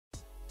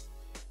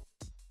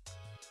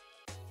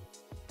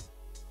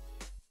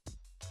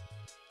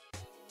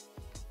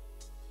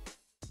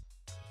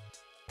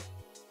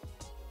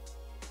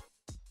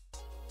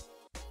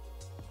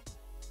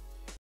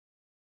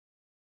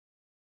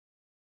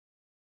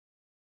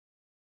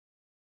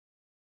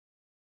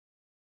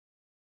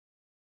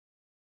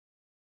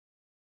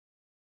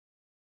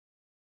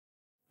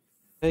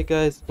Hey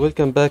guys,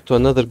 welcome back to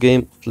another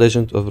game of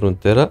Legend of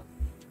Runeterra.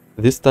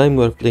 This time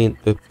we're playing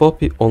a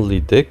Poppy only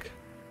deck.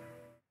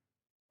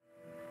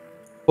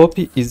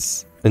 Poppy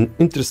is an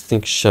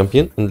interesting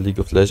champion in League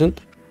of Legends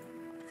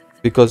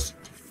because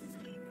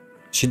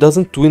she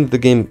doesn't win the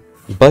game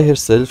by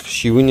herself,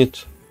 she wins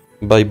it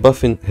by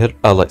buffing her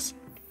allies.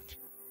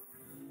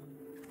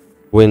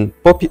 When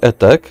Poppy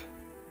attack,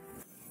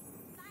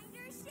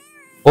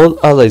 all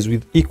allies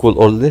with equal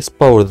or less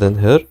power than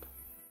her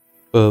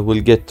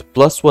will get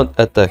 +1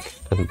 attack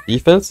and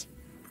defense.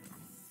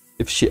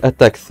 If she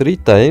attacks 3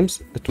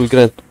 times, it will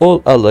grant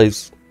all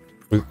allies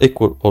with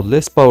equal or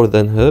less power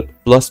than her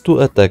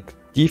 +2 attack,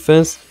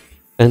 defense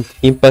and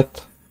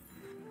impact.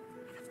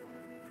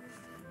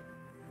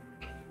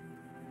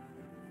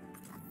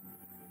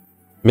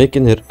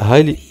 Making her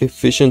highly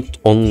efficient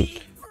on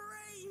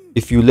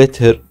if you let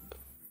her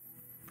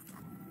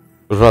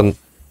run.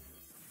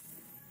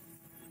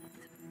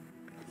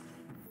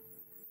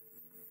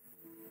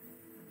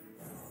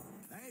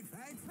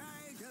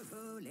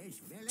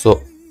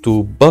 So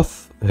to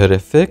buff her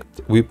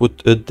effect, we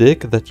put a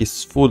deck that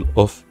is full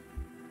of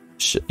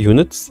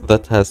units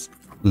that has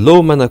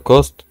low mana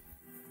cost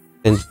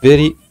and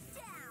very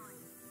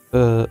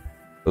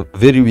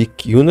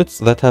weak units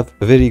that have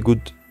very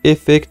good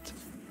effect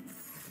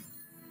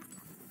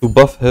to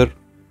buff her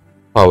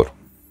power.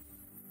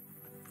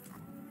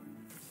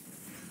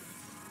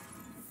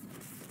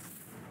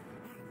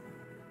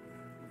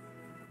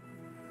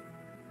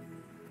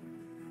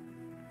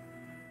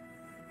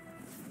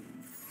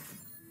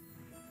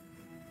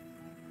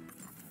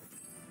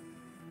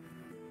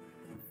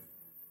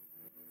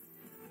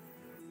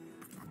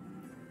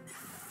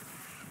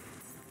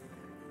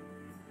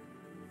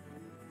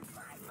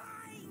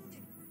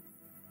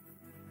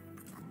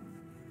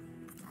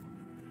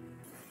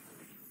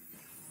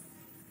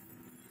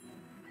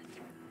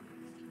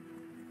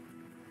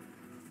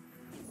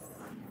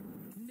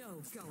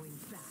 Going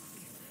back.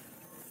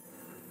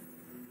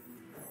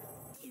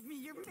 Give me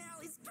your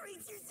malice,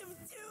 creatures of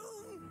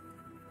doom!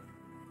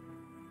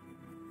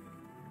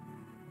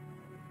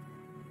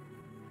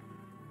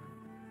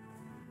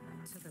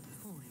 To the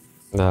point.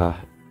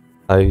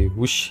 I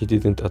wish he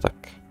didn't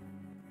attack.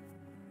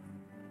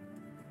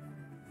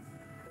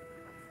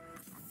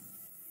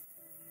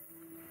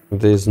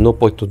 There is no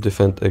point to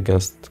defend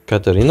against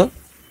Katarina.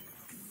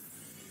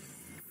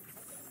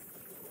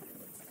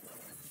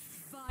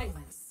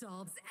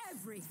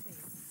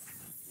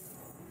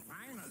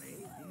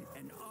 Finally,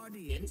 an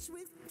audience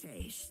with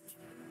taste.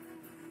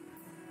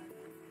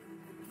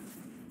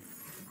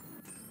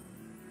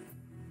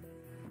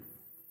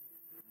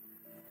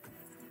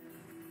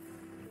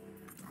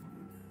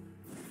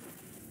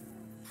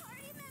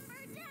 Party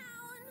member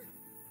down.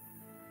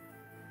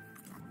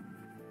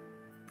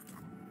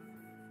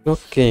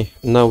 Okay,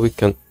 now we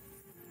can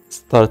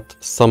start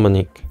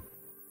summoning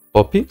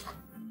Poppy.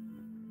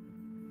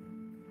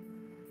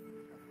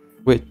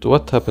 Wait,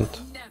 what happened?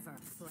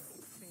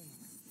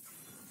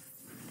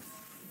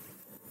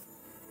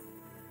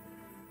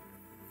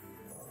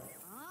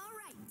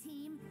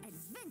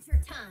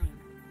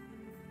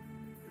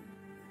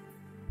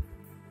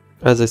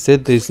 As I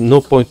said, there is no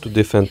point to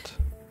defend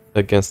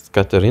against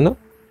Katarina.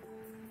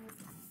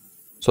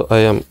 So I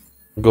am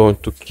going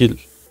to kill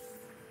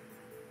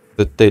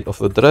the tail of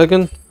the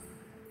dragon.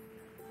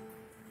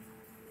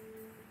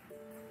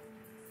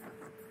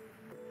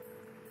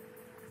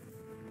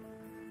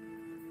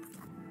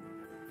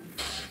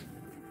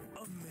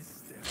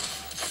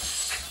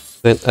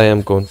 Then I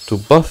am going to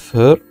buff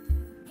her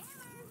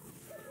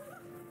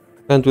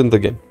and win the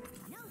game.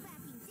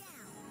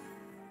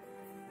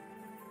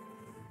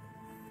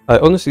 I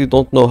honestly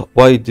don't know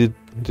why did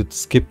it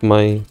skip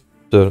my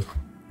turn.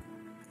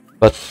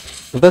 But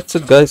that's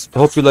it guys, I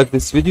hope you like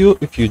this video.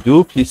 If you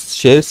do, please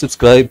share,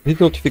 subscribe, hit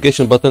the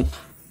notification button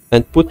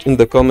and put in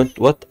the comment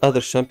what other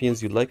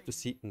champions you'd like to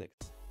see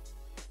next.